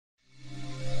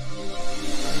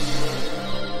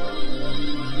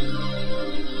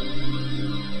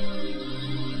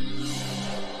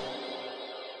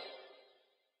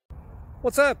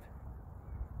What's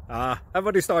up?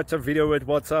 Everybody starts a video with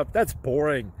what's up. That's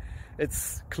boring.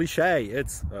 It's cliche.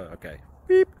 It's okay.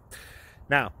 Beep.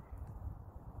 Now,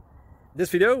 this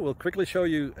video will quickly show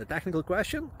you a technical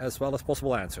question as well as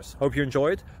possible answers. Hope you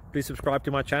enjoyed. Please subscribe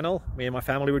to my channel. Me and my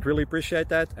family would really appreciate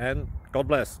that, and God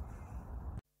bless.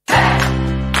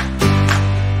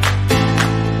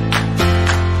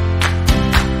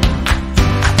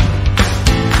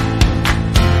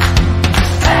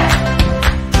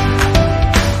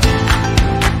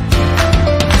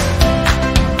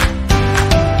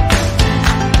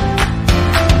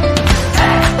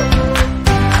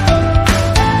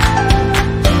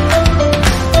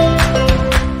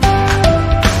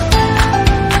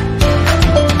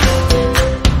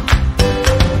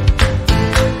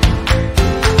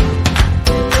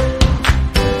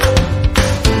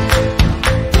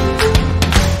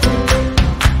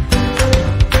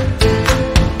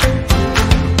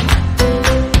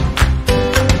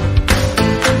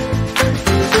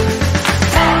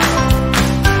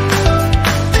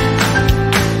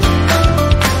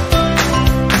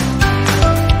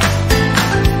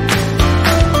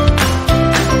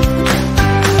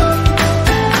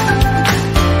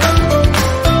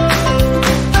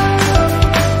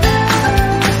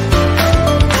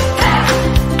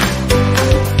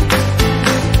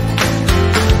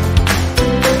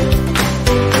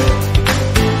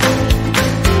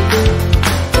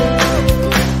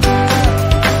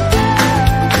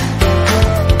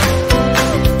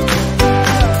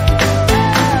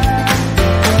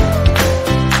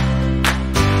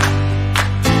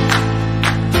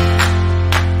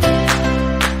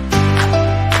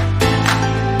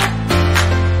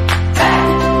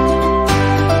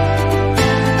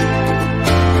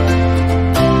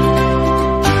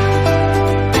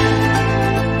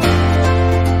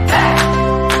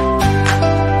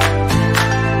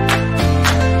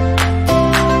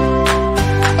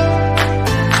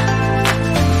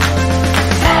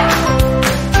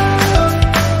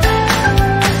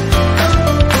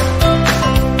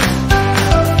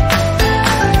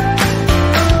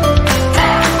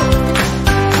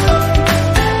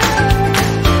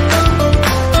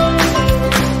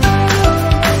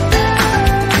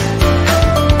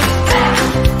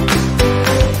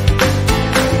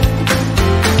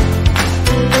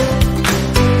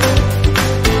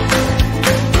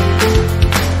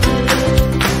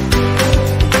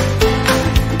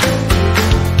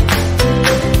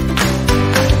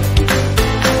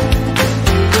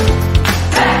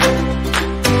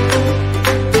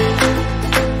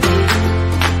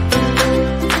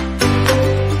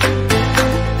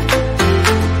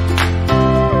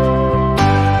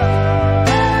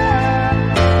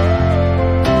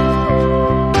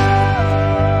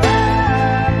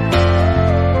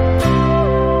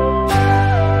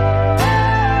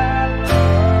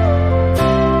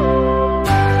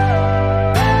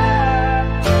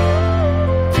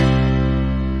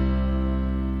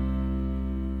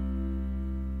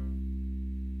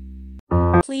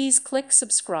 Please click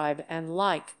subscribe and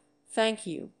like. Thank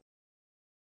you.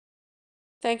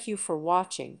 Thank you for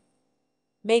watching.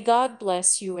 May God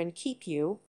bless you and keep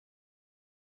you.